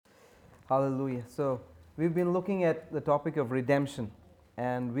Hallelujah. So, we've been looking at the topic of redemption,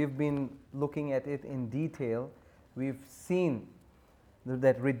 and we've been looking at it in detail. We've seen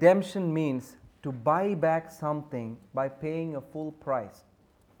that redemption means to buy back something by paying a full price.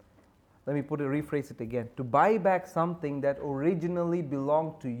 Let me rephrase it again. To buy back something that originally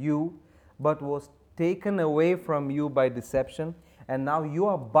belonged to you but was taken away from you by deception, and now you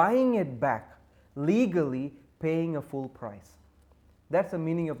are buying it back legally, paying a full price. That's the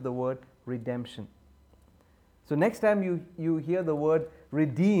meaning of the word redemption. So next time you hear the word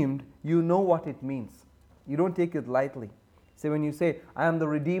redeemed, you know what it means. You don't take it lightly. So when you say, I am the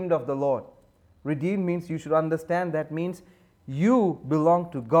redeemed of the Lord, redeemed means you should understand that means you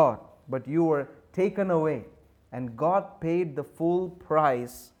belong to God, but you were taken away, and God paid the full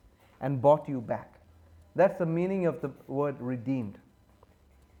price and bought you back. That's the meaning of the word redeemed.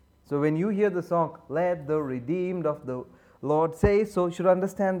 So when you hear the song, let the redeemed of the Lord say so, you should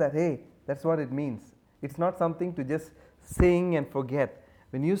understand that, hey, that's what it means. It's not something to just sing and forget.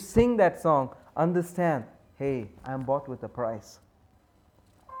 When you sing that song, understand, hey, I'm bought with a price.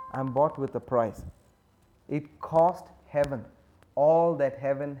 I'm bought with a price. It cost heaven all that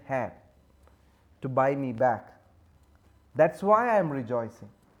heaven had to buy me back. That's why I'm rejoicing.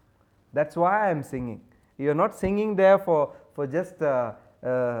 That's why I'm singing. You're not singing there for just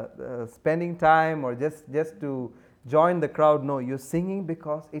spending time or just to join the crowd. No, you're singing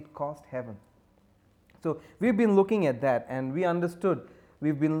because it cost heaven. So we've been looking at that, and we understood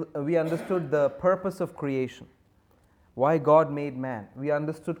the purpose of creation, why God made man. We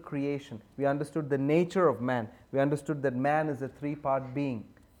understood creation. We understood the nature of man. We understood that man is a three-part being,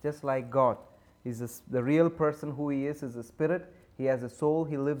 just like God. The real person who he is a spirit. He has a soul.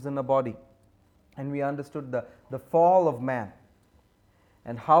 He lives in a body. And we understood the fall of man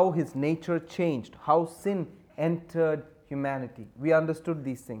and how his nature changed, how sin entered humanity. We understood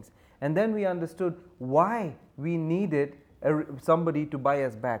these things. And then we understood why we needed somebody to buy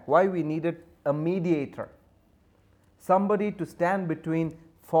us back, why we needed a mediator, somebody to stand between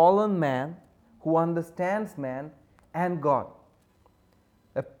fallen man who understands man and God.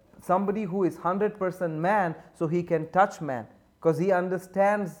 Somebody who is 100% man, so he can touch man because he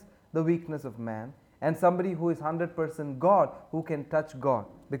understands the weakness of man, and somebody who is 100% God who can touch God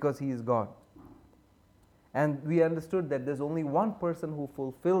because he is God. And we understood that there's only one person who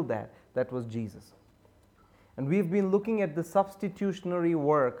fulfilled that was Jesus. And we've been looking at the substitutionary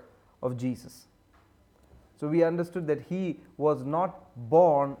work of Jesus. So we understood that he was not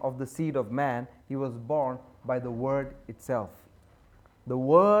born of the seed of man, he was born by the Word itself. The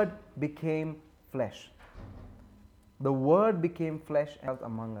Word became flesh. The Word became flesh and dwelt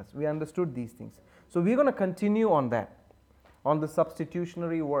among us. We understood these things. So we're going to continue on that, on the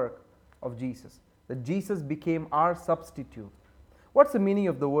substitutionary work of Jesus. That Jesus became our substitute. What's the meaning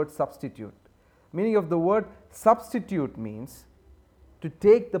of the word substitute? Meaning of the word substitute means to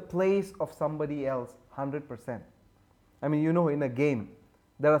take the place of somebody else 100%. I mean, in a game,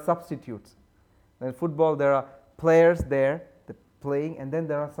 there are substitutes. In football, there are players there playing, and then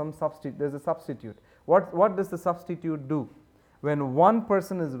there's a substitute. What does the substitute do? When one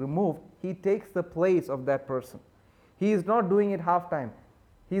person is removed, he takes the place of that person. He is not doing it half time.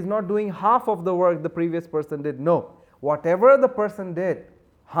 He is not doing half of the work the previous person did. No. Whatever the person did,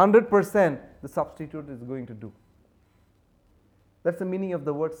 100% the substitute is going to do. That's the meaning of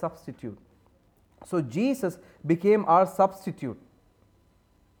the word substitute. So Jesus became our substitute.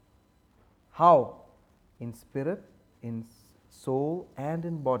 How? In spirit, in soul, and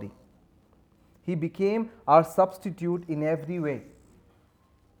in body. He became our substitute in every way.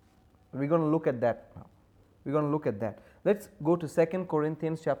 We're going to look at that now. We're going to look at that. Let's go to 2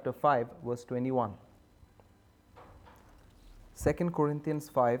 Corinthians chapter 5, verse 21. 2 Corinthians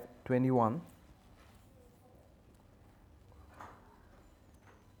 5, 21.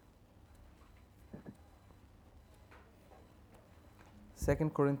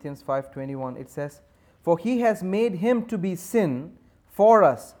 Second Corinthians 5:21, it says, "For he has made him to be sin for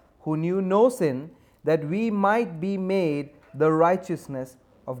us, who knew no sin, that we might be made the righteousness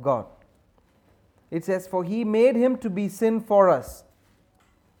of God." It says, "For he made him to be sin for us,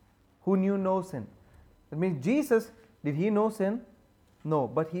 who knew no sin." That means Jesus, did he know sin? No,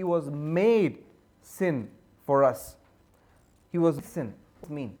 but he was made sin for us. He was sin. What does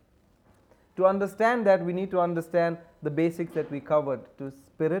it mean? To understand that, we need to understand the basics that we covered, to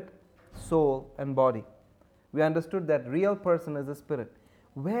spirit, soul, and body. We understood that real person is a spirit.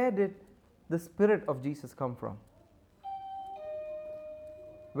 Where did the spirit of Jesus come from?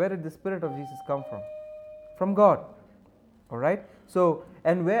 Where did the spirit of Jesus come from? From God. All right. So,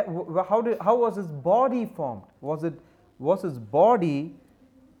 and how was his body formed? Was his body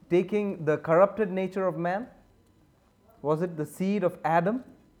taking the corrupted nature of man? Was it the seed of Adam?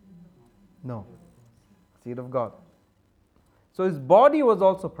 No. Seed of God. So his body was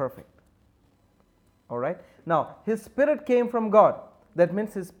also perfect. Alright? Now, his spirit came from God. That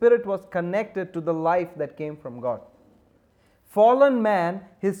means his spirit was connected to the life that came from God. Fallen man,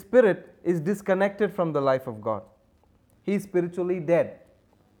 his spirit is disconnected from the life of God. He is spiritually dead.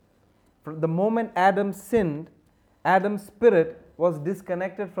 From the moment Adam sinned, Adam's spirit was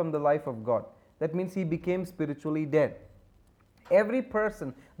disconnected from the life of God. That means he became spiritually dead. Every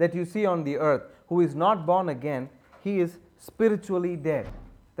person that you see on the earth who is not born again, he is spiritually dead.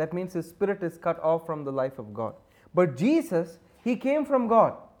 That means his spirit is cut off from the life of God. But Jesus, he came from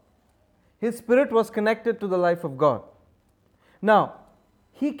God. His spirit was connected to the life of God. Now,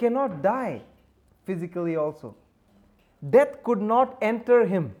 he cannot die physically also. Death could not enter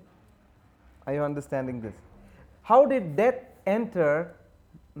him. Are you understanding this? How did death enter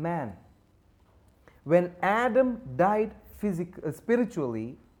man? When Adam died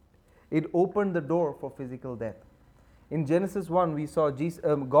spiritually, it opened the door for physical death. In Genesis 1, we saw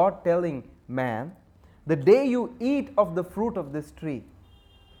God telling man, the day you eat of the fruit of this tree,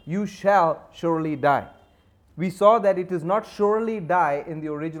 you shall surely die. We saw that it is not surely die in the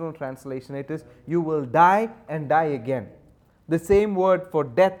original translation. It is you will die and die again. The same word for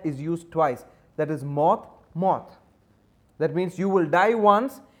death is used twice. That is moth, moth. That means you will die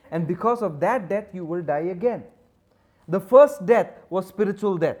once, and because of that death you will die again. The first death was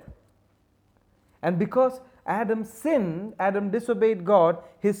spiritual death. And because Adam sinned, Adam disobeyed God,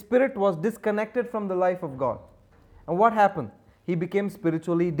 his spirit was disconnected from the life of God. And what happened? He became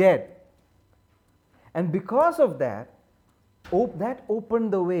spiritually dead. And because of that, that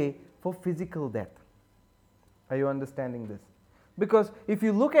opened the way for physical death. Are you understanding this? Because if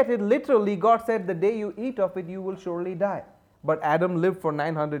you look at it literally, God said the day you eat of it, you will surely die. But Adam lived for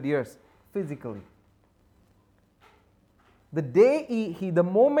 900 years physically. The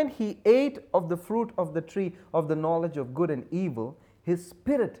moment he ate of the fruit of the tree of the knowledge of good and evil, his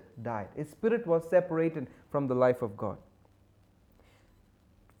spirit died. His spirit was separated from the life of God.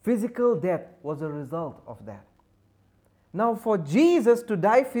 Physical death was a result of that. Now, for Jesus to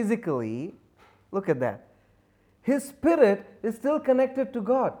die physically, look at that. His spirit is still connected to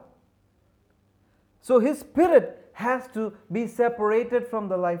God. So his spirit has to be separated from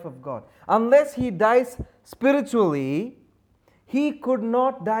the life of God. Unless he dies spiritually, he could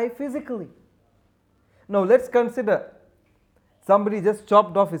not die physically. Now let's consider somebody just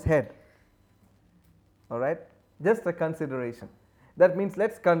chopped off his head. Alright? Just a consideration. That means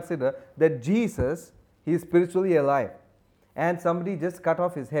let's consider that Jesus, he is spiritually alive. And somebody just cut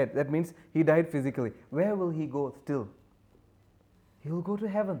off his head. That means he died physically. Where will he go still? He will go to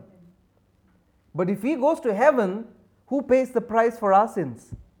heaven. But if he goes to heaven, who pays the price for our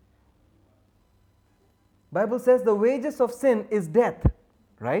sins? Bible says the wages of sin is death,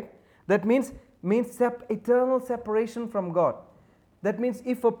 right? That means eternal separation from God. That means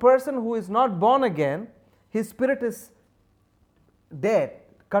if a person who is not born again, his spirit is dead,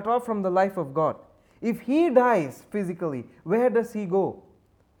 cut off from the life of God. If he dies physically, where does he go?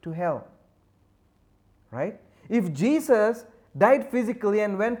 To hell, right? If Jesus died physically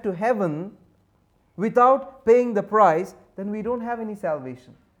and went to heaven without paying the price, then we don't have any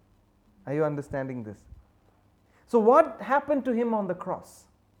salvation. Are you understanding this? So what happened to him on the cross?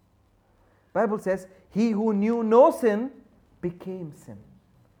 Bible says, he who knew no sin became sin.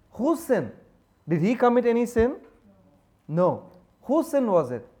 Whose sin? Did he commit any sin? No. Whose sin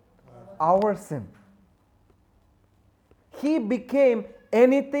was it? Our sin. He became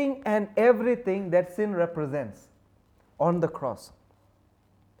anything and everything that sin represents on the cross.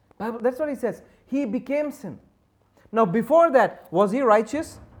 That's what he says. He became sin. Now before that, was he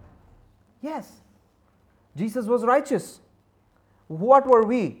righteous? Yes. Jesus was righteous. What were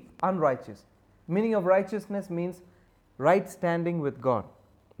we? Unrighteous. Meaning of righteousness means right standing with God.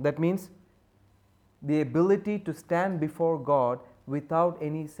 That means the ability to stand before God without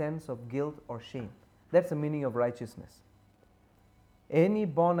any sense of guilt or shame. That's the meaning of righteousness. Any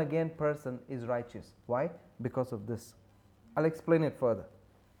born again person is righteous. Why? Because of this. I'll explain it further.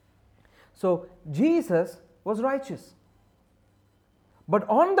 So Jesus was righteous. But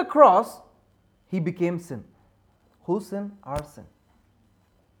on the cross, he became sin. Whose sin? Our sin.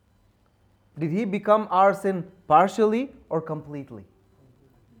 Did he become our sin partially or completely?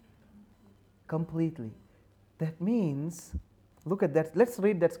 Completely. That means, look at that. Let's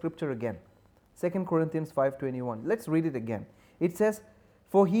read that scripture again. 2 Corinthians 5:21. Let's read it again. It says,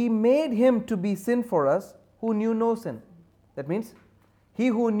 for he made him to be sin for us who knew no sin. That means, he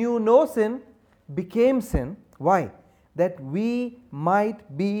who knew no sin became sin. Why? that we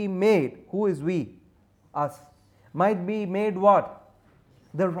might be made. Who is we? Us. Might be made what?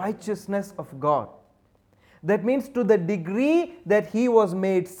 The righteousness of God. That means to the degree that He was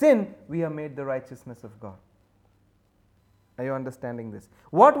made sin, we are made the righteousness of God. Are you understanding this?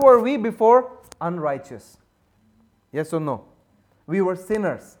 What were we before? Unrighteous. Yes or no? We were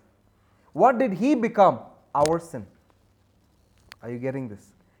sinners. What did He become? Our sin. Are you getting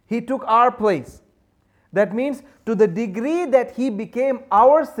this? He took our place. That means to the degree that He became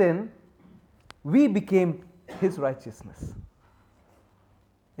our sin, we became His righteousness.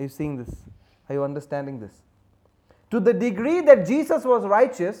 Are you seeing this? Are you understanding this? To the degree that Jesus was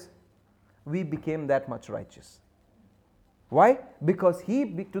righteous, we became that much righteous. Why? Because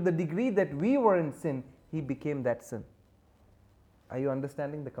to the degree that we were in sin, He became that sin. Are you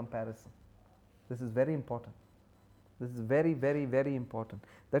understanding the comparison? This is very important. This is very, very, very important.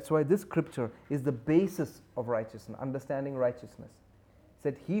 That's why this scripture is the basis of righteousness, understanding righteousness. It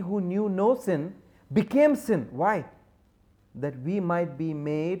said, He who knew no sin became sin. Why? That we might be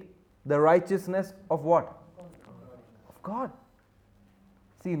made the righteousness of what? Of God.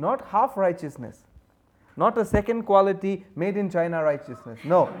 See, not half righteousness. Not a second quality made in China righteousness.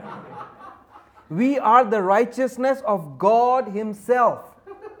 No. We are the righteousness of God Himself.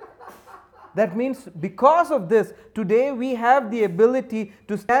 That means because of this, today we have the ability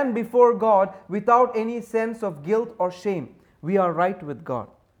to stand before God without any sense of guilt or shame. We are right with God.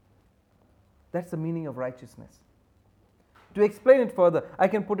 That's the meaning of righteousness. To explain it further, I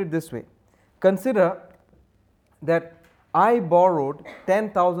can put it this way. Consider that I borrowed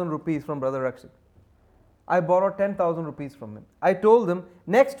 10,000 rupees from Brother Rakshit. I borrowed 10,000 rupees from him. I told him,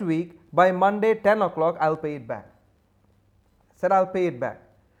 next week, by Monday, 10 o'clock, I'll pay it back. I said, I'll pay it back.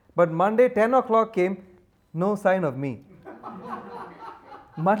 But Monday, 10 o'clock came, no sign of me.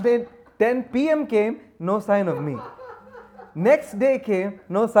 Monday, 10 p.m. came, no sign of me. Next day came,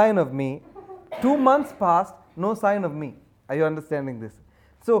 no sign of me. 2 months passed, no sign of me. Are you understanding this?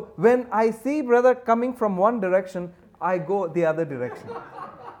 So when I see brother coming from one direction, I go the other direction.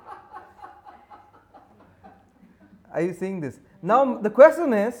 Are you seeing this? Now the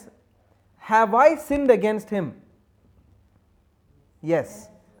question is, have I sinned against him? Yes.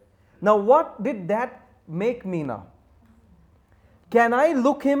 Now what did that make me now? Can I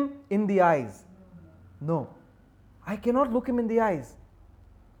look him in the eyes? No. I cannot look him in the eyes.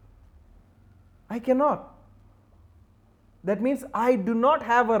 I cannot. That means I do not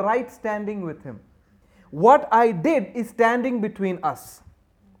have a right standing with him. What I did is standing between us.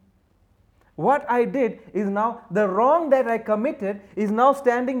 What I did is now, the wrong that I committed is now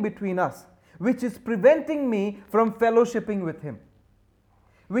standing between us, which is preventing me from fellowshipping with him,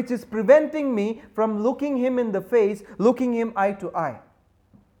 which is preventing me from looking him in the face, looking him eye to eye.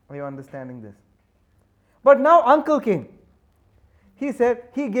 Are you understanding this? But now uncle came. He said,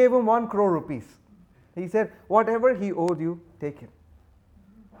 he gave him 1 crore rupees. He said, whatever he owed you, take it.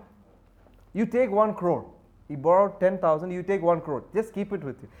 You take 1 crore. He borrowed 10,000, you take 1 crore. Just keep it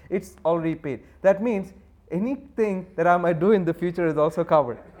with you. It's already paid. That means anything that I might do in the future is also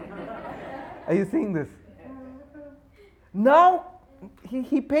covered. Are you seeing this? Now,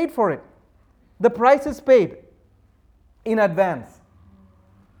 he paid for it. The price is paid in advance.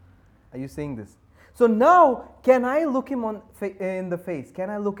 Are you seeing this? So now, can I look him in the face? Can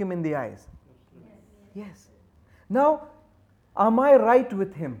I look him in the eyes? Yes. Now, am I right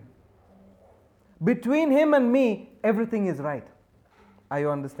with him? Between him and me, everything is right. Are you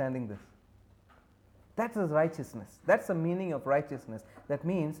understanding this? That is righteousness. That's the meaning of righteousness. That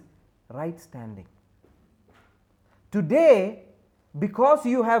means right standing. Today, because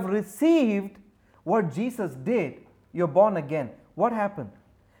you have received what Jesus did, you're born again. What happened?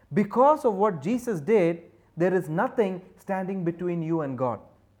 Because of what Jesus did, there is nothing standing between you and God.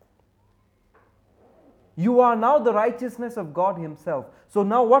 You are now the righteousness of God Himself. So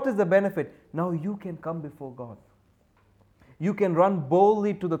now what is the benefit? Now you can come before God. You can run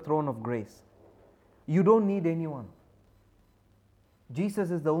boldly to the throne of grace. You don't need anyone.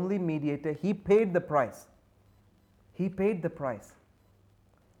 Jesus is the only mediator. He paid the price. He paid the price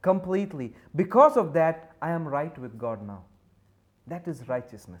completely. Because of that, I am right with God now. That is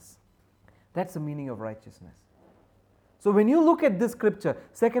righteousness. That's the meaning of righteousness. So when you look at this scripture,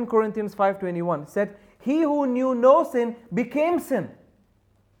 2 Corinthians 5:21 said, He who knew no sin became sin.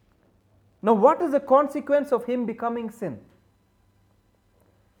 Now what is the consequence of him becoming sin?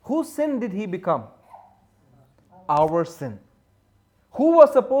 Whose sin did he become? Our sin. Who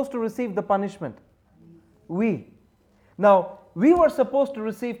was supposed to receive the punishment? We. Now, we were supposed to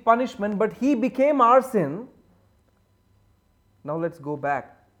receive punishment, but he became our sin. Now let's go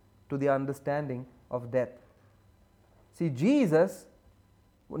back to the understanding of death. See, Jesus,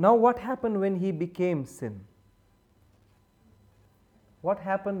 now what happened when he became sin? What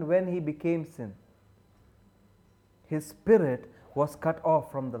happened when he became sin? His spirit was cut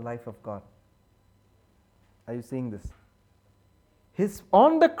off from the life of God. Are you seeing this?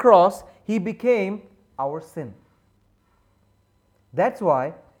 On the cross, he became our sin. That's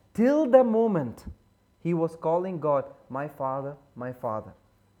why, till the moment, he was calling God, my Father, my Father.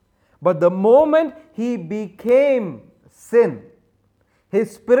 But the moment he became sin,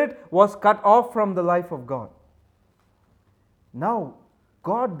 his spirit was cut off from the life of God. Now,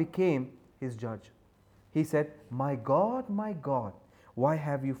 God became his judge. He said, my God, why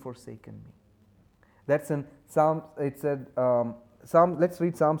have you forsaken me? That's in Psalms. It said, let's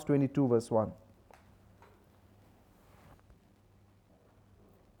read Psalms 22 verse 1.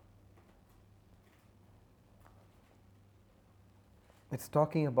 It's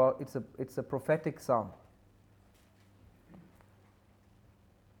talking about, it's a prophetic psalm.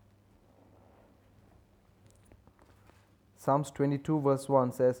 Psalms 22 verse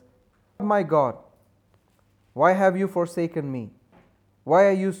 1 says, my God, why have you forsaken me? Why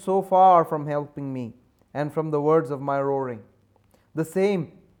are you so far from helping me and from the words of my roaring? The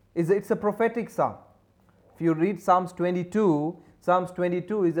same it's a prophetic psalm. If you read Psalms 22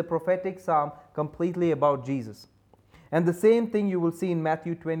 is a prophetic psalm completely about Jesus. And the same thing you will see in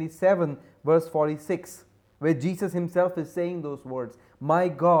Matthew 27 verse 46, where Jesus himself is saying those words, my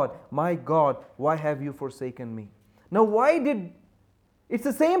God, why have you forsaken me? Now it's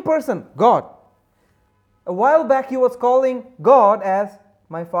the same person, God. A while back he was calling God as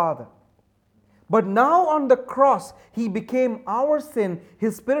my Father. But now on the cross, he became our sin.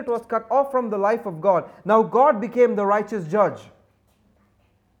 His spirit was cut off from the life of God. Now God became the righteous judge.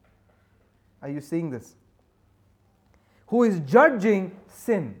 Are you seeing this? Who is judging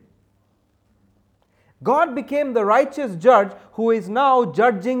sin. God became the righteous judge who is now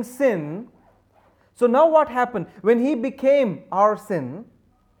judging sin. So now what happened? When he became our sin,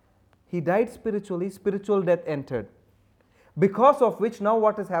 he died spiritually, spiritual death entered. Because of which now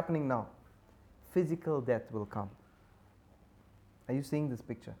what is happening now? Physical death will come. Are you seeing this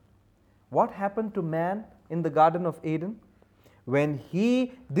picture? What happened to man in the Garden of Eden? When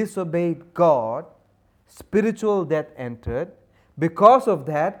he disobeyed God, spiritual death entered. Because of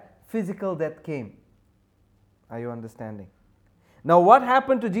that, physical death came. Are you understanding? Now what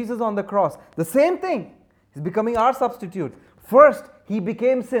happened to Jesus on the cross? The same thing. He's becoming our substitute. First, he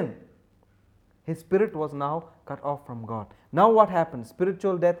became sin. His spirit was now cut off from God. Now what happened?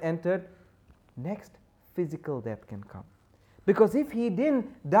 Spiritual death entered. Next, physical death can come. Because if he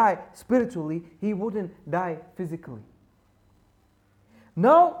didn't die spiritually, he wouldn't die physically.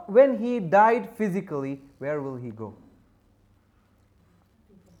 Now, when he died physically, where will he go?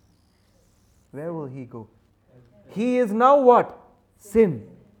 Where will he go? He is now what? Sin.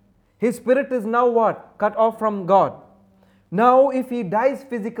 His spirit is now what? Cut off from God. Now, if he dies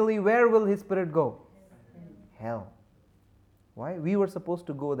physically, where will his spirit go? Hell. Why? We were supposed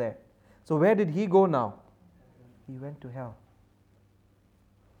to go there. So where did he go now? He went to hell.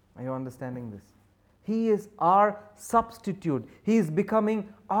 Are you understanding this? He is our substitute. He is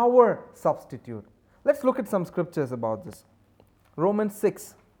becoming our substitute. Let's look at some scriptures about this. Romans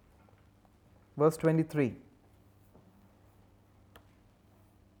 6, verse 23.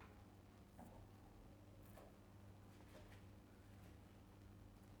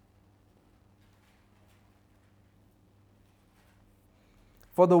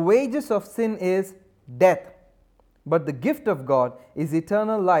 For the wages of sin is death, but the gift of God is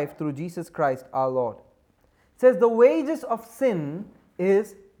eternal life through Jesus Christ our Lord. It says the wages of sin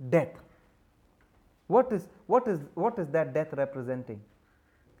is death. What is that death representing?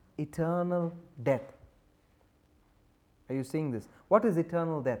 Eternal death. Are you seeing this? What is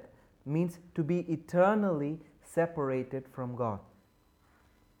eternal death? Means to be eternally separated from God.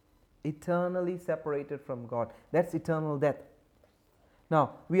 Eternally separated from God. That's eternal death.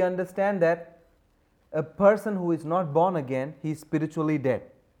 Now, we understand that a person who is not born again, he is spiritually dead.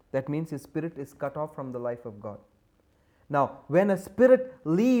 That means his spirit is cut off from the life of God. Now, when a spirit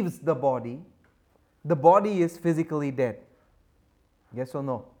leaves the body is physically dead. Yes or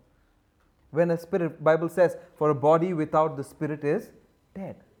no? When a spirit, Bible says, for a body without the spirit is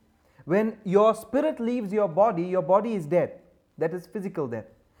dead. When your spirit leaves your body is dead. That is physical death.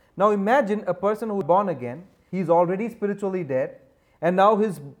 Now imagine a person who is born again, he is already spiritually dead, and now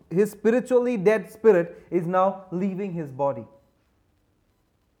his spiritually dead spirit is now leaving his body.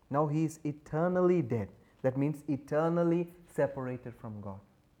 Now he is eternally dead. That means eternally separated from God.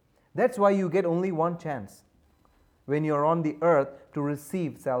 That's why you get only one chance when you're on the earth to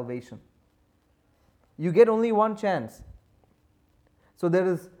receive salvation. You get only one chance. So there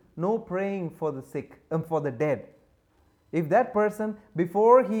is no praying for the sick, for the dead. If that person,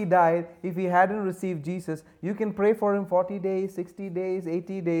 before he died, if he hadn't received Jesus, you can pray for him 40 days, 60 days,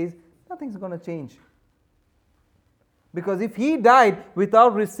 80 days, nothing's going to change. Because if he died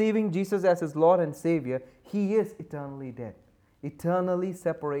without receiving Jesus as his Lord and Savior, he is eternally dead, eternally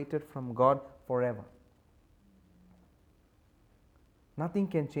separated from God forever. Nothing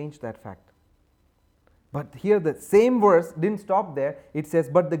can change that fact. But here the same verse didn't stop there. It says,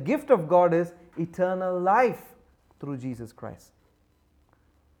 but the gift of God is eternal life through Jesus Christ.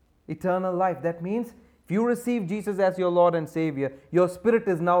 Eternal life. That means if you receive Jesus as your Lord and Savior, your spirit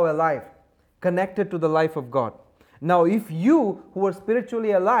is now alive, connected to the life of God. Now, if you who are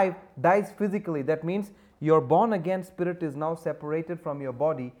spiritually alive dies physically, that means your born again spirit is now separated from your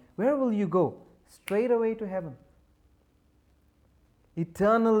body. Where will you go? Straight away to heaven.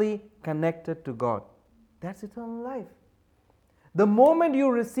 Eternally connected to God. That's eternal life. The moment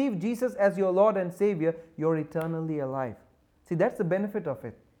you receive Jesus as your Lord and Savior, you're eternally alive. See, that's the benefit of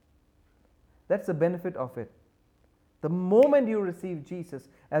it. That's the benefit of it. The moment you receive Jesus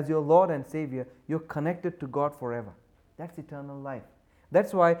as your Lord and Savior, you're connected to God forever. That's eternal life.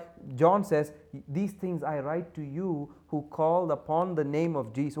 That's why John says, these things I write to you who call upon the name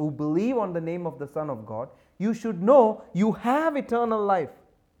of Jesus, who believe on the name of the Son of God. You should know you have eternal life.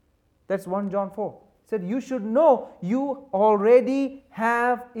 That's 1 John 4. It said you should know you already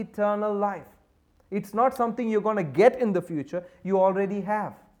have eternal life. It's not something you're going to get in the future. You already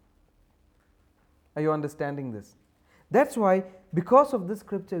have. Are you understanding this? That's why, because of this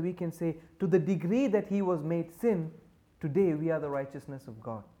scripture, we can say, to the degree that he was made sin, today we are the righteousness of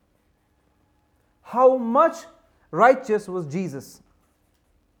God. How much righteous was Jesus?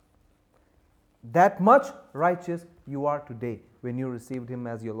 That much righteous you are today when you received him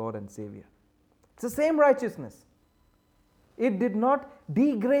as your Lord and Savior. It's the same righteousness. It did not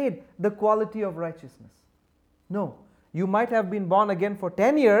degrade the quality of righteousness. No, you might have been born again for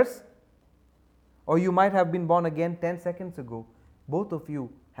 10 years, or you might have been born again 10 seconds ago. Both of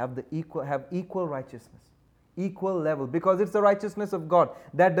you have equal righteousness, equal level, because it's the righteousness of God.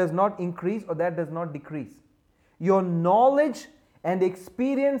 That does not increase or that does not decrease. Your knowledge and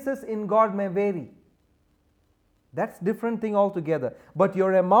experiences in God may vary. That's different thing altogether. But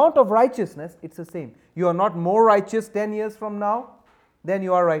your amount of righteousness, it's the same. You are not more righteous 10 years from now than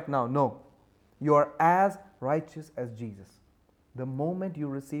you are right now. No. You are as righteous as Jesus. The moment you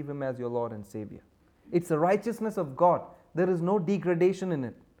receive him as your Lord and Savior. It's the righteousness of God. There is no degradation in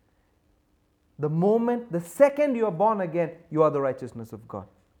it. The second you are born again, you are the righteousness of God.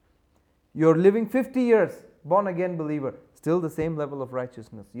 You're living 50 years, born again believer, still the same level of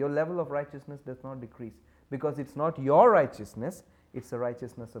righteousness. Your level of righteousness does not decrease, because it's not your righteousness, it's the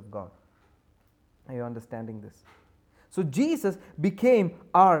righteousness of God. Are you understanding this? So Jesus became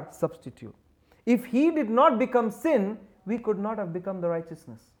our substitute. If he did not become sin, we could not have become the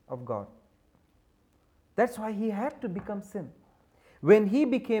righteousness of God. That's why he had to become sin. When he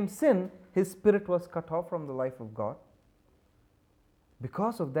became sin, his spirit was cut off from the life of God.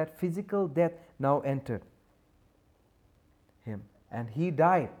 Because of that, physical death now entered him. And he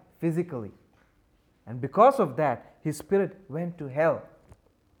died physically. And because of that, his spirit went to hell,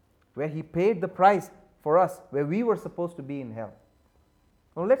 where he paid the price for us, where we were supposed to be in hell.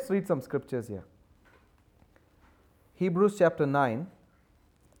 Now let's read some scriptures here. Hebrews chapter 9,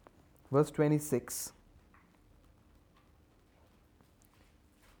 verse 26.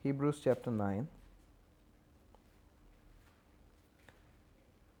 Hebrews chapter 9.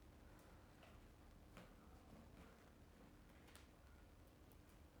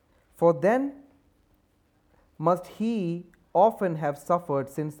 For then must he often have suffered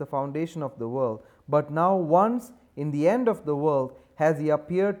since the foundation of the world, but now once in the end of the world has he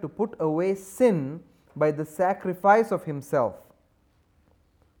appeared to put away sin by the sacrifice of himself.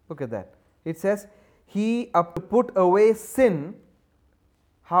 Look at that. It says he put away sin.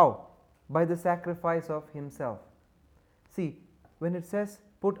 How? By the sacrifice of himself. See, when it says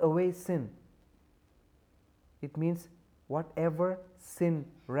put away sin, it means whatever sin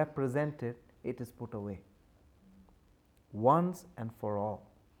represented, it is put away. Once and for all.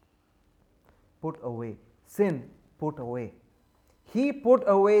 Put away. Sin put away. He put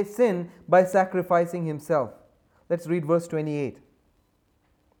away sin by sacrificing himself. Let's read verse 28.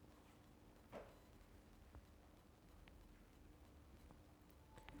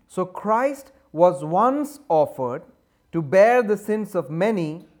 So Christ was once offered to bear the sins of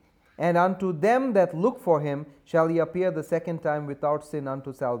many, and unto them that look for him shall he appear the second time without sin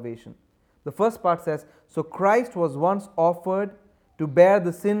unto salvation. The first part says, so Christ was once offered to bear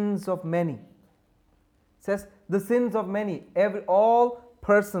the sins of many. It says the sins of many. All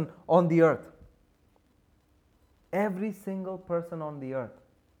person on the earth. Every single person on the earth.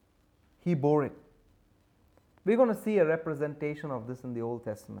 He bore it. We're going to see a representation of this in the Old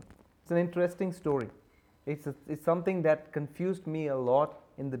Testament. It's an interesting story. It's something that confused me a lot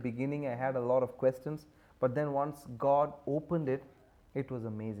in the beginning. I had a lot of questions. But then once God opened it, it was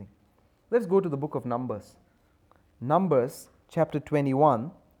amazing. Let's go to the book of Numbers. Numbers chapter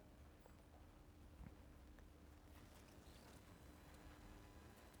 21.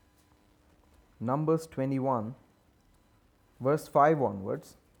 Numbers 21, verse 5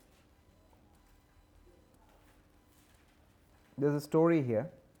 onwards. There's a story here.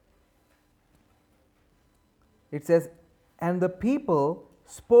 It says, "And the people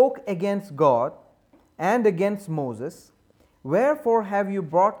spoke against God and against Moses, Wherefore have you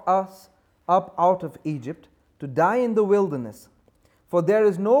brought us up out of Egypt to die in the wilderness? For there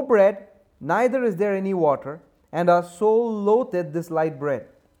is no bread, neither is there any water, and our soul loatheth this light bread.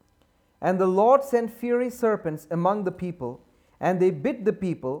 And the Lord sent fiery serpents among the people, and they bit the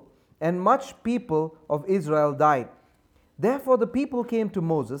people, and much people of Israel died. Therefore the people came to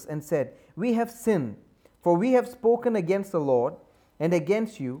Moses and said, We have sinned, for we have spoken against the Lord and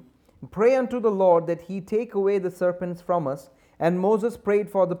against you. Pray unto the Lord that he take away the serpents from us. And Moses prayed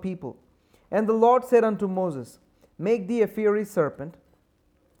for the people. And the Lord said unto Moses, Make thee a fiery serpent,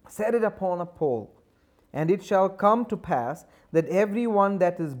 set it upon a pole. And it shall come to pass that every one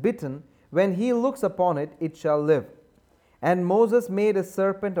that is bitten, when he looks upon it, it shall live. And Moses made a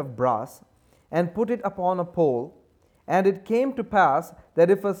serpent of brass, and put it upon a pole. And it came to pass that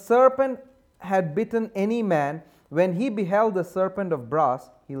if a serpent had bitten any man, when he beheld the serpent of brass,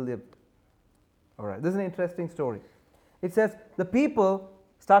 he lived. All right, this is an interesting story. It says the people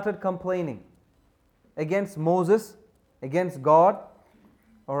started complaining against Moses, against God.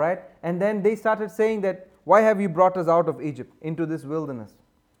 All right, and then they started saying that, why have you brought us out of Egypt into this wilderness?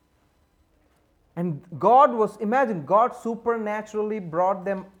 And imagine, God supernaturally brought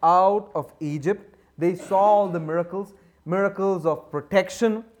them out of Egypt. They saw all the miracles, miracles of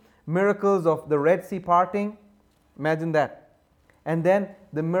protection, miracles of the Red Sea parting. Imagine that. And then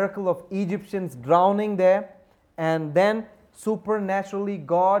the miracle of Egyptians drowning there. And then supernaturally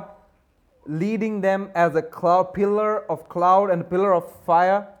God leading them as a pillar of cloud and a pillar of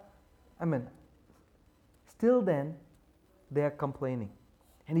fire. Still then, they are complaining.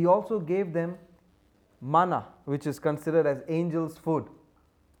 And he also gave them manna, which is considered as angels' food.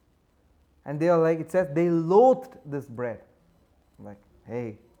 And they are like, it says, they loathed this bread. Like,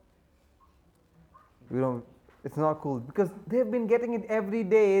 hey, it's not cool. Because they've been getting it every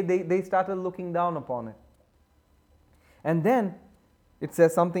day, they started looking down upon it. And then, it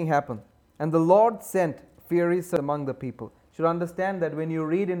says something happened. And the Lord sent fiery serpents among the people. You should understand that when you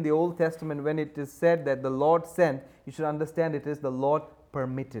read in the Old Testament, when it is said that the Lord sent, you should understand it is the Lord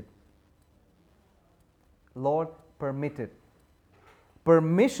permitted. Lord permitted.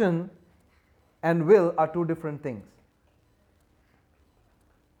 Permission and will are two different things.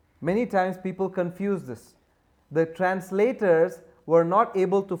 Many times people confuse this. The translators were not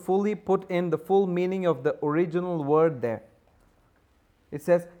able to fully put in the full meaning of the original word there. It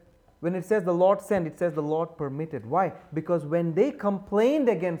says, when it says the Lord sent, it says the Lord permitted. Why? Because when they complained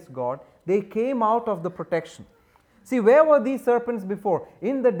against God, they came out of the protection. See, where were these serpents before?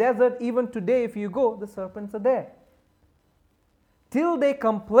 In the desert, even today, if you go, the serpents are there. Till they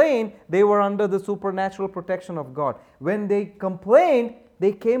complained, they were under the supernatural protection of God. When they complained,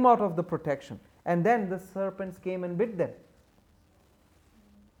 they came out of the protection. And then the serpents came and bit them.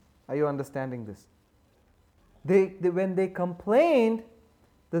 Are you understanding this? When they complained,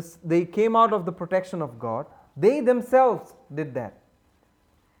 they came out of the protection of God. They themselves did that.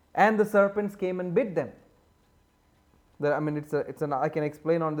 And the serpents came and bit them. I can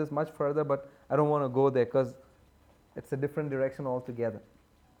explain on this much further, but I don't want to go there because it's a different direction altogether.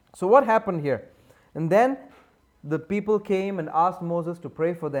 So what happened here? And then the people came and asked Moses to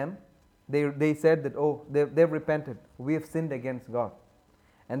pray for them. They said that, they've repented. We have sinned against God.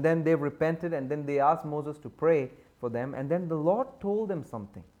 And then they repented, and then they asked Moses to pray for them. And then the Lord told them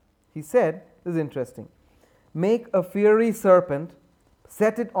something. He said, this is interesting, make a fiery serpent,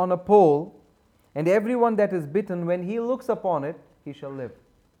 set it on a pole, and everyone that is bitten, when he looks upon it, he shall live.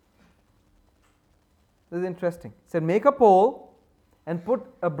 This is interesting. He said, make a pole and put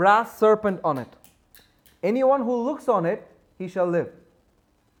a brass serpent on it. Anyone who looks on it, he shall live.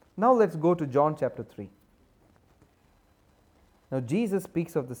 Now let's go to John chapter 3. Now Jesus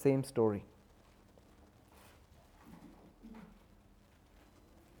speaks of the same story.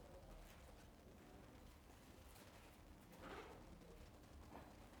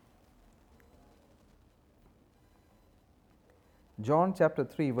 John chapter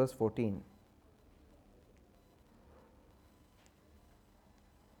 3, verse 14.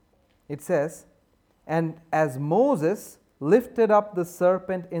 It says, "And as Moses lifted up the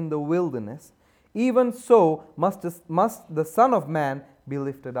serpent in the wilderness, even so must the Son of Man be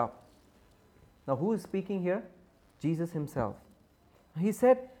lifted up." Now, who is speaking here? Jesus himself. He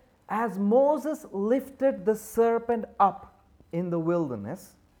said, as Moses lifted the serpent up in the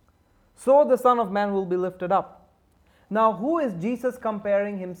wilderness, so the Son of Man will be lifted up. Now, who is Jesus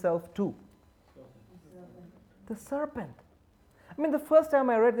comparing himself to? The serpent. I mean, the first time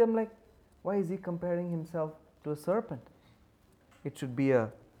I read it, I'm like, why is he comparing himself to a serpent? It should be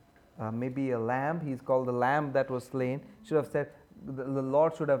maybe a lamb. He's called the lamb that was slain. Should have said, the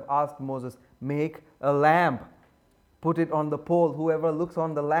Lord should have asked Moses, make a lamb, put it on the pole. Whoever looks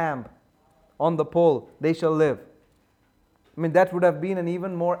on the lamb, on the pole, they shall live. I mean, that would have been an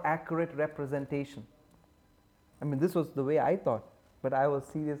even more accurate representation. I mean, this was the way I thought, but I was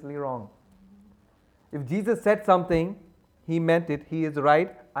seriously wrong. If Jesus said something, he meant it. He is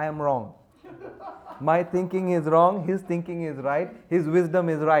right, I am wrong. My thinking is wrong, his thinking is right, his wisdom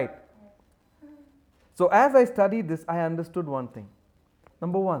is right. So as I studied this, I understood one thing.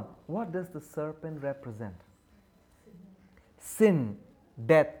 Number one, what does the serpent represent? Sin,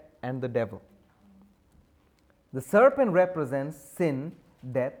 death, and the devil. The serpent represents sin,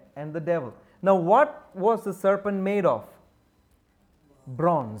 death, and the devil. Now, what was the serpent made of?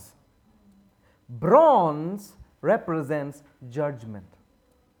 Bronze. Bronze represents judgment.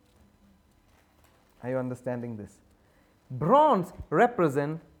 Are you understanding this? Bronze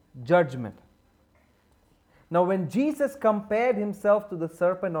represents judgment. Now, when Jesus compared himself to the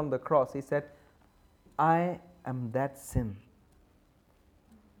serpent on the cross, he said, I am that sin.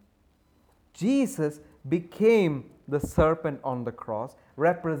 Jesus became the serpent on the cross,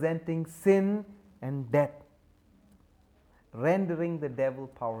 representing sin and death, rendering the devil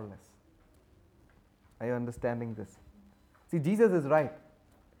powerless. Are you understanding this? See, Jesus is right.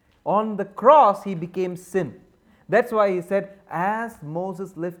 On the cross, he became sin. That's why he said, as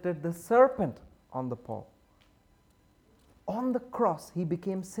Moses lifted the serpent on the pole. On the cross, he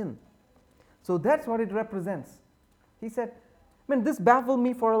became sin. So that's what it represents. He said, man, this baffled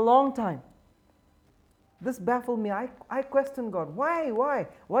me for a long time. This baffled me. I questioned God. Why?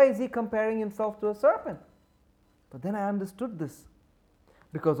 Why is he comparing himself to a serpent? But then I understood this.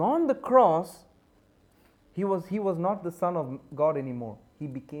 Because on the cross, he was not the Son of God anymore. He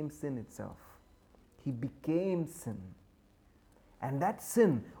became sin itself. He became sin. And that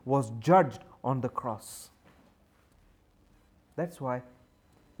sin was judged on the cross. That's why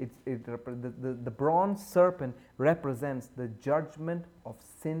the bronze serpent represents the judgment of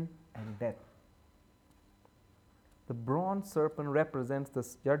sin and death. The bronze serpent represents the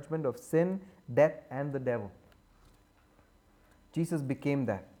judgment of sin, death, and the devil. Jesus became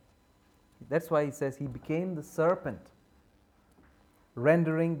that. That's why he says he became the serpent,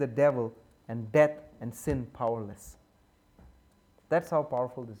 rendering the devil and death and sin powerless. That's how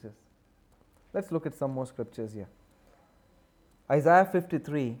powerful this is. Let's look at some more scriptures here. Isaiah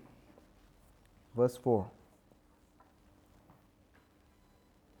 53, verse 4.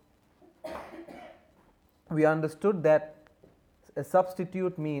 We understood that a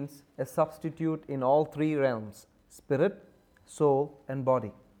substitute means a substitute in all three realms: spirit, soul, and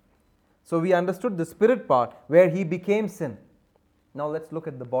body. So we understood the spirit part where he became sin. Now let's look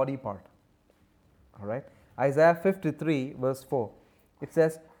at the body part. All right. Isaiah 53, verse 4. It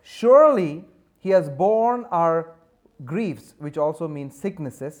says, surely he has borne our griefs, which also means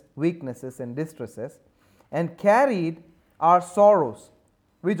sicknesses, weaknesses, and distresses, and carried our sorrows,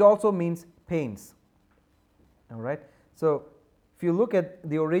 which also means pains. All right. So if you look at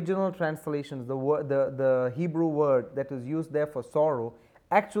the original translations, the Hebrew word that is used there for sorrow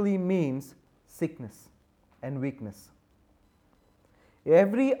actually means sickness and weakness. In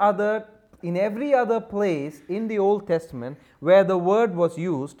every other place in the Old Testament where the word was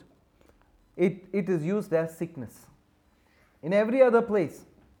used, it is used as sickness. In every other place.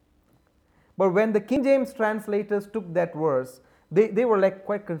 But when the King James translators took that verse, they were like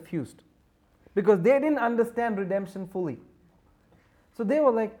quite confused, because they didn't understand redemption fully. So they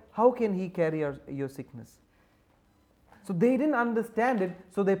were like, how can he carry your sickness? So they didn't understand it,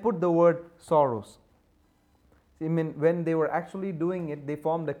 so they put the word sorrows. I mean, when they were actually doing it, they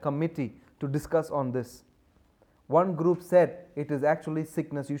formed a committee to discuss on this. One group said, it is actually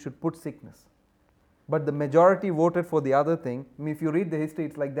sickness, you should put sickness. But the majority voted for the other thing. I mean, if you read the history,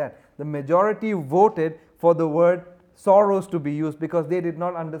 it's like that. The majority voted for the word sorrows to be used because they did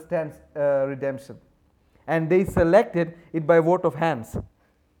not understand redemption. And they selected it by vote of hands.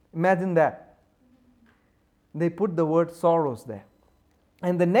 Imagine that. They put the word sorrows there.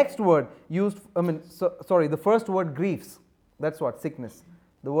 And the next word used, the first word, griefs. That's what, sickness.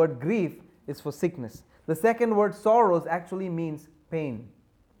 The word grief is for sickness. The second word, sorrows, actually means pain.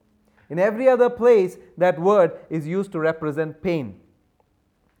 In every other place, that word is used to represent pain.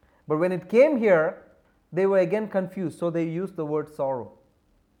 But when it came here, they were again confused, so they used the word sorrow.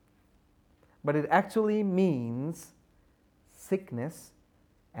 But it actually means sickness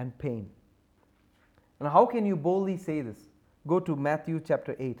and pain. And how can you boldly say this? Go to Matthew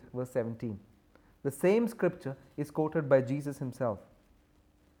chapter 8, verse 17. The same scripture is quoted by Jesus himself.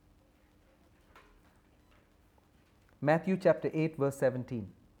 Matthew chapter 8, verse 17.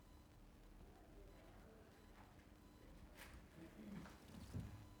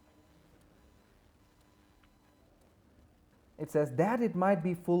 It says, that it might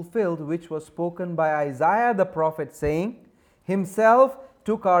be fulfilled which was spoken by Isaiah the prophet, saying, himself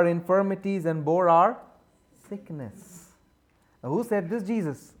took our infirmities and bore our sickness. Now, who said this?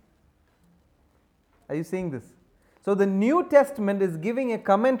 Jesus. Are you seeing this? So the New Testament is giving a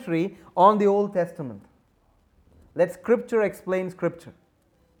commentary on the Old Testament. Let Scripture explain Scripture.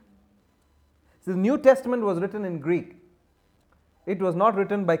 So the New Testament was written in Greek. It was not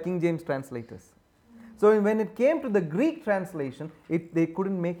written by King James translators. So when it came to the Greek translation, they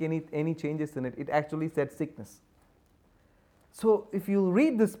couldn't make any changes in it. It actually said sickness. So if you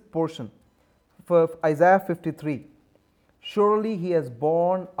read this portion for Isaiah 53, surely he has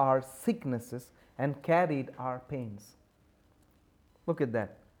borne our sicknesses and carried our pains. Look at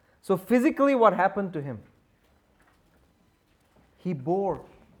that. So physically, what happened to him? He bore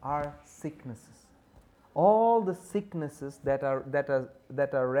our sicknesses. All the sicknesses that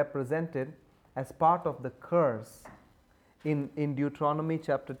are represented as part of the curse in Deuteronomy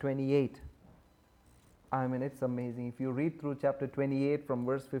chapter 28. I mean, it's amazing. If you read through chapter 28 from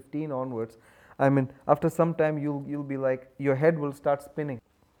verse 15 onwards, I mean, after some time you'll be like, your head will start spinning.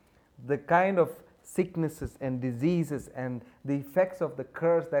 The kind of sicknesses and diseases and the effects of the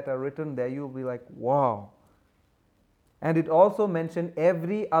curse that are written there, you'll be like, wow. And it also mentioned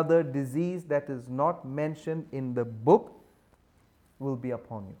every other disease that is not mentioned in the book will be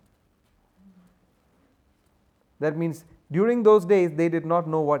upon you. That means during those days, they did not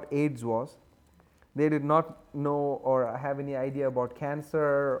know what AIDS was. They did not know or have any idea about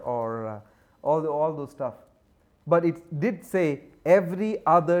cancer or all those stuff. But it did say every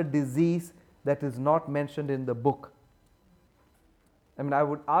other disease that is not mentioned in the book. I mean, I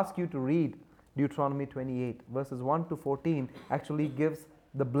would ask you to read Deuteronomy 28, verses 1 to 14 actually gives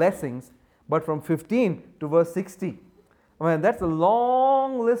the blessings, but from 15 to verse 60, I mean, that's a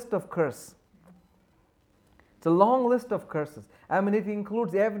long list of curse. It's a long list of curses. I mean, it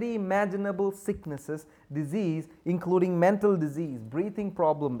includes every imaginable sicknesses, disease, including mental disease, breathing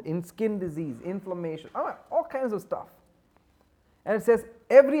problem, skin disease, inflammation, all kinds of stuff. And it says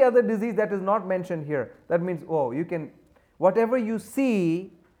every other disease that is not mentioned here. That means, whatever you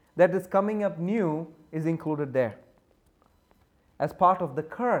see that is coming up new is included there as part of the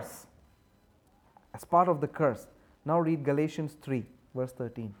curse. As part of the curse. Now read Galatians 3, verse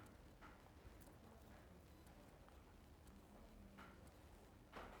 13.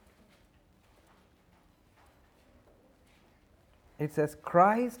 It says,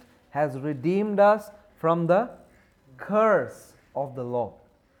 Christ has redeemed us from the curse of the law.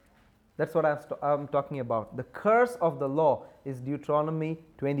 That's what I'm talking about. The curse of the law is Deuteronomy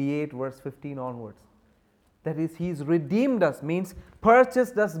 28, verse 15 onwards. That is, He's redeemed us, means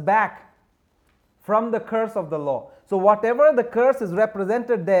purchased us back from the curse of the law. So whatever the curse is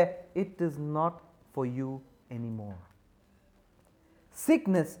represented there, it is not for you anymore.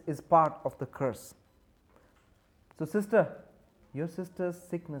 Sickness is part of the curse. So your sister's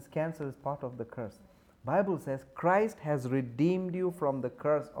sickness, cancer, is part of the curse. Bible says Christ has redeemed you from the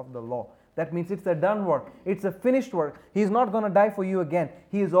curse of the law. That means it's a done work. It's a finished work. He's not going to die for you again.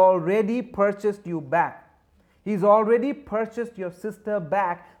 He has already purchased you back. He's already purchased your sister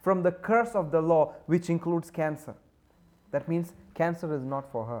back from the curse of the law, which includes cancer. That means cancer is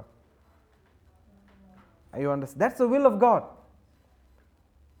not for her. You understand? That's the will of God.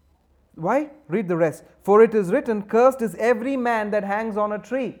 Why? Read the rest. For it is written, cursed is every man that hangs on a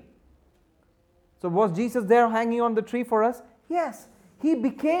tree. So was Jesus there hanging on the tree for us? Yes. He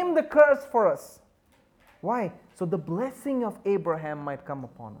became the curse for us. Why? So the blessing of Abraham might come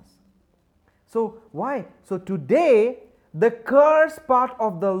upon us. So why? So today, the curse part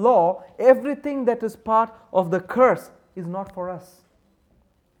of the law, everything that is part of the curse is not for us.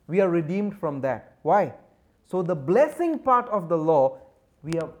 We are redeemed from that. Why? So the blessing part of the law,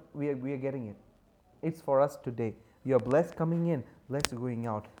 we are getting it. It's for us today. You are blessed coming in, blessed going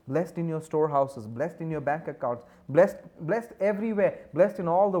out, blessed in your storehouses, blessed in your bank accounts, blessed everywhere, blessed in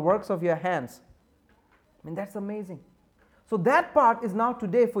all the works of your hands. I mean, that's amazing. So that part is now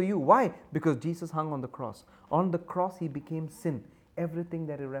today for you. Why? Because Jesus hung on the cross. On the cross, he became sin, everything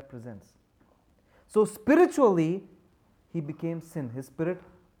that it represents. So spiritually, he became sin. His spirit,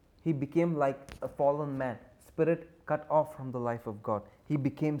 he became like a fallen man. Spirit cut off from the life of God. He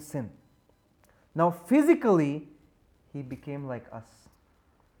became sin. Now physically, he became like us.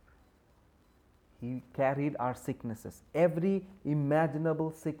 He carried our sicknesses. Every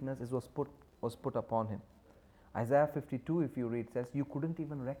imaginable sickness was put upon him. Isaiah 52, if you read, says you couldn't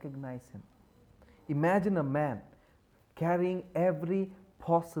even recognize him. Imagine a man carrying every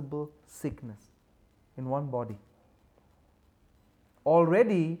possible sickness in one body.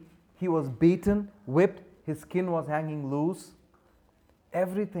 Already he was beaten, whipped, his skin was hanging loose,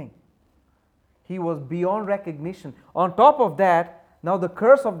 everything. He was beyond recognition. On top of that, now the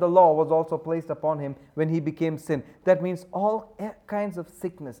curse of the law was also placed upon him when he became sin. That means all kinds of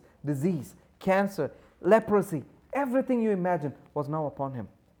sickness, disease, cancer, leprosy, everything you imagine was now upon him.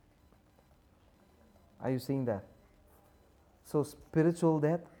 Are you seeing that? So spiritual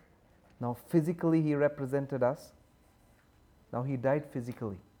death. Now physically he represented us. Now he died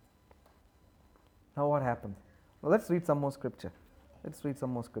physically. Now what happened? Well, let's read some more scripture. Let's read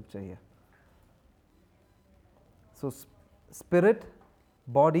some more scripture here. So spirit,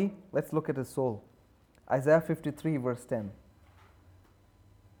 body, let's look at his soul. Isaiah 53 verse 10.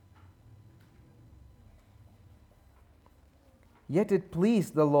 Yet it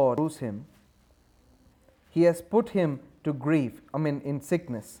pleased the Lord to bruise him. He has put him to grief, in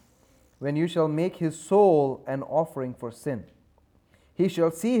sickness, when you shall make his soul an offering for sin. He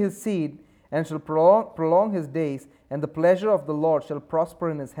shall see his seed, and shall prolong his days, and the pleasure of the Lord shall prosper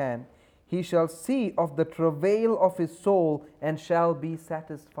in his hand. He shall see of the travail of his soul, and shall be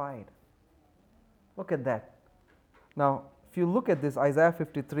satisfied. Look at that. Now, if you look at this, Isaiah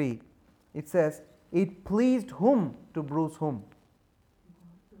 53, it says, it pleased whom to bruise whom?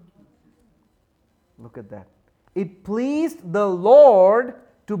 Look at that. It pleased the Lord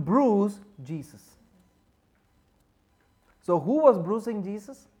to bruise Jesus. So who was bruising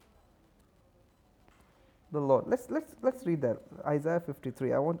Jesus? The Lord. Let's read that. Isaiah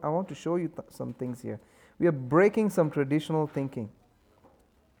 53. I want to show you some things here. We are breaking some traditional thinking.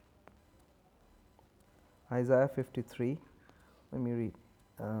 Isaiah 53. Let me read.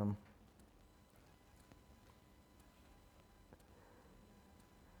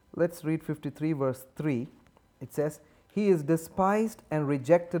 Let's read 53 verse 3. It says, He is despised and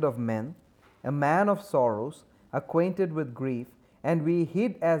rejected of men, a man of sorrows, acquainted with grief, and we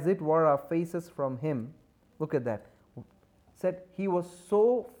hid as it were our faces from him. Look at that. It said he was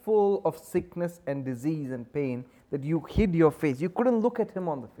so full of sickness and disease and pain that you hid your face. You couldn't look at him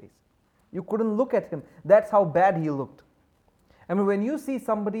on the face. You couldn't look at him. That's how bad he looked. I mean, when you see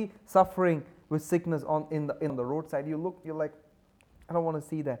somebody suffering with sickness in the roadside, you're like, I don't want to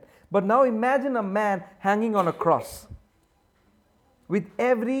see that. But now imagine a man hanging on a cross with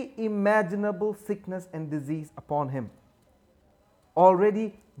every imaginable sickness and disease upon him.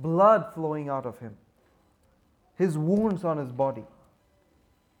 Already blood flowing out of him. His wounds on his body.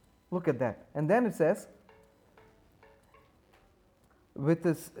 Look at that. And then it says, with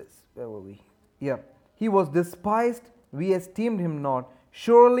his, where were we? Yeah. He was despised, we esteemed him not.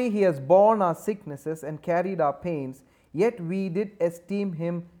 Surely he has borne our sicknesses and carried our pains. Yet we did esteem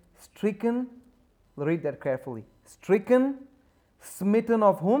him stricken. Read that carefully. Stricken, smitten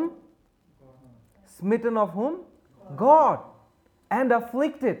of whom? Smitten of whom? God. And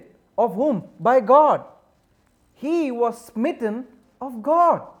afflicted of whom? By God. He was smitten of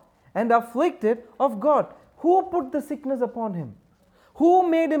God and afflicted of God. Who put the sickness upon him? Who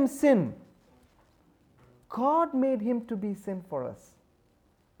made him sin? God made him to be sin for us.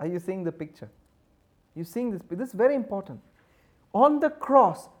 Are you seeing the picture? You seeing this? This is very important. On the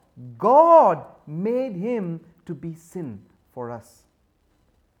cross, God made him to be sin for us.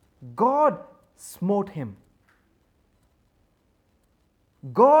 God smote him.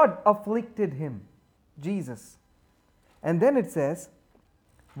 God afflicted him, Jesus. And then it says,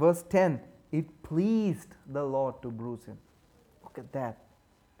 verse 10, it pleased the Lord to bruise him. Look at that.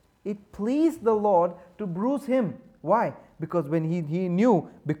 It pleased the Lord to bruise him. Why? Because when he knew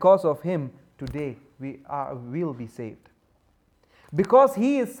because of him, today we'll be saved. Because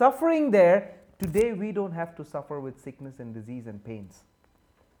he is suffering there, today we don't have to suffer with sickness and disease and pains.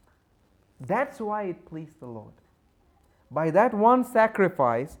 That's why it pleased the Lord. By that one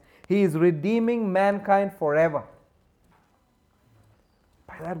sacrifice, he is redeeming mankind forever.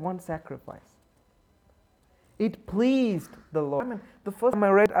 By that one sacrifice. It pleased the Lord. I mean, the first time I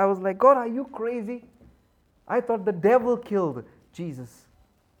read, I was like, God, are you crazy? I thought the devil killed Jesus.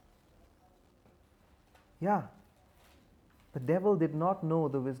 Yeah. The devil did not know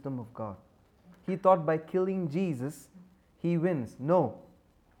the wisdom of God. He thought by killing Jesus, he wins. No.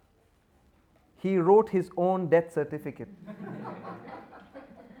 He wrote his own death certificate.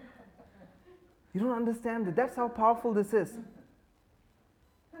 You don't understand it. That's how powerful this is.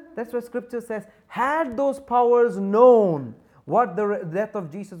 That's what Scripture says. Had those powers known what the death of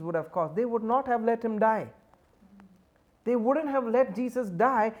Jesus would have caused, they would not have let him die. They wouldn't have let Jesus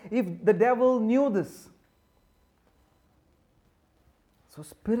die if the devil knew this. So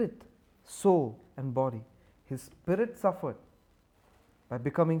spirit, soul and body. His spirit suffered by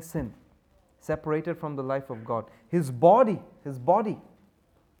becoming sin, separated from the life of God. His body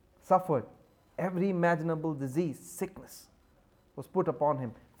suffered every imaginable disease, sickness was put upon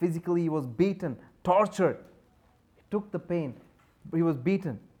him. Physically he was beaten, tortured. He took the pain. He was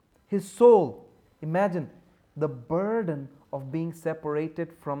beaten. His soul, imagine the burden of being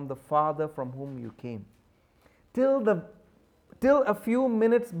separated from the Father from whom you came. Till a few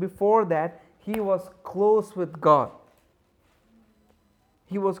minutes before that, he was close with God.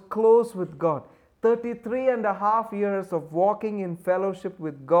 He was close with God. 33 and a half years of walking in fellowship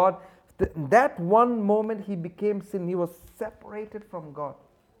with God. That one moment he became sin. He was separated from God.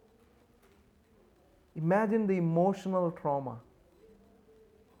 Imagine the emotional trauma.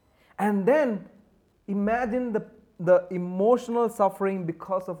 And then imagine the emotional suffering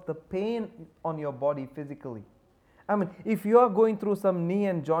because of the pain on your body physically. I mean, if you are going through some knee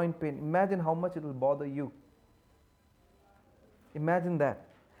and joint pain, imagine how much it will bother you. Imagine that.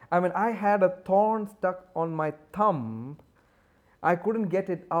 I mean, I had a thorn stuck on my thumb. I couldn't get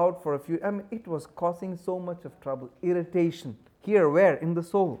it out for a few. I mean, it was causing so much of trouble, irritation. Here, where? In the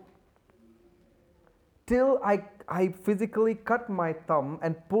soul. Till I physically cut my thumb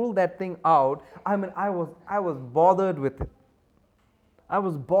and pulled that thing out. I mean, I was bothered with it. I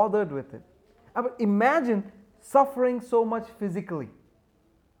was bothered with it. I mean, imagine suffering so much physically.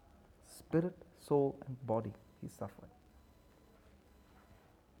 Spirit, soul, and body, he suffered.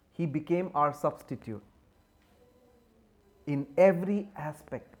 He became our substitute. In every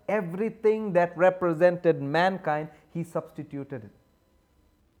aspect, everything that represented mankind, he substituted it.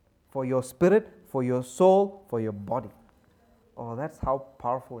 For your spirit, for your soul, for your body. Oh, that's how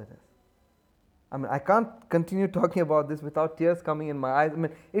powerful it is. I mean, I can't continue talking about this without tears coming in my eyes. I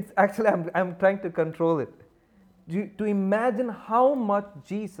mean, it's actually, I'm trying to control it. To imagine how much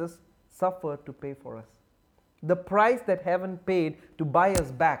Jesus suffered to pay for us. The price that heaven paid to buy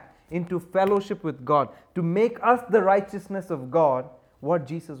us back into fellowship with God, to make us the righteousness of God, what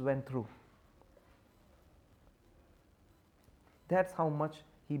Jesus went through. That's how much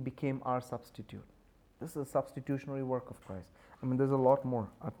he became our substitute. This is a substitutionary work of Christ. I mean, there's a lot more.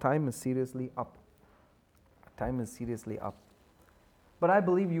 Our time is seriously up. But I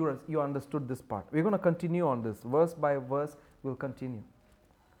believe you understood this part. We're going to continue on this. Verse by verse, we'll continue.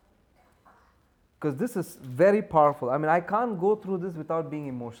 Because this is very powerful. I mean, I can't go through this without being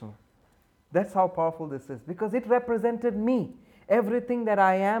emotional. That's how powerful this is. Because it represented me. Everything that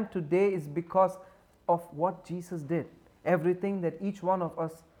I am today is because of what Jesus did. Everything that each one of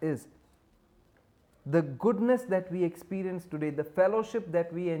us is. The goodness that we experience today, the fellowship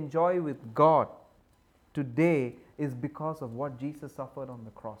that we enjoy with God today is because of what Jesus suffered on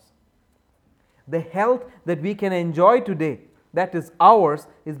the cross. The health that we can enjoy today, that is ours,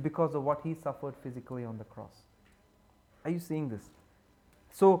 is because of what he suffered physically on the cross. Are you seeing this?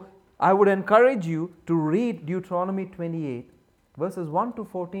 So I would encourage you to read Deuteronomy 28, verses 1 to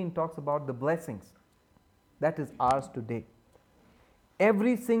 14 talks about the blessings. That is ours today.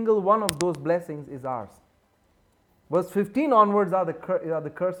 Every single one of those blessings is ours. Verse 15 onwards are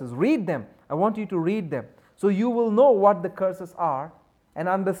the curses. Read them. I want you to read them. So you will know what the curses are and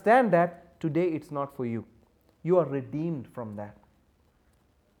understand that today it's not for you. You are redeemed from that.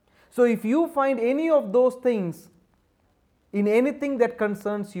 So if you find any of those things in anything that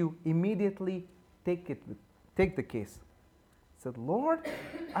concerns you, immediately take the case. Say, Lord,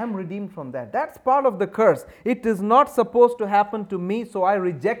 I'm redeemed from that. That's part of the curse. It is not supposed to happen to me, so I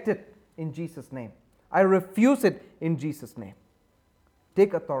reject it in Jesus' name. I refuse it in Jesus' name.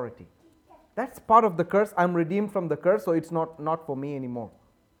 Take authority. That's part of the curse. I'm redeemed from the curse, so it's not for me anymore.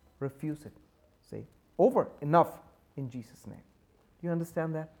 Refuse it. Say, over, enough, in Jesus' name. Do you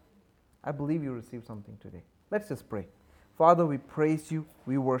understand that? I believe you received something today. Let's just pray. Father, we praise you.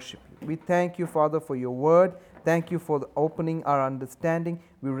 We worship you. We thank you, Father, for your word. Thank you for opening our understanding.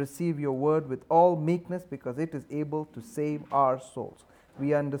 We receive your word with all meekness because it is able to save our souls.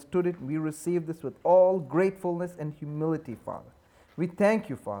 We understood it. We received this with all gratefulness and humility, Father. We thank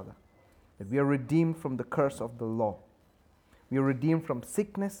you, Father, that we are redeemed from the curse of the law. We are redeemed from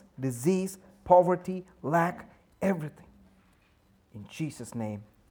sickness, disease, poverty, lack, everything. In Jesus' name,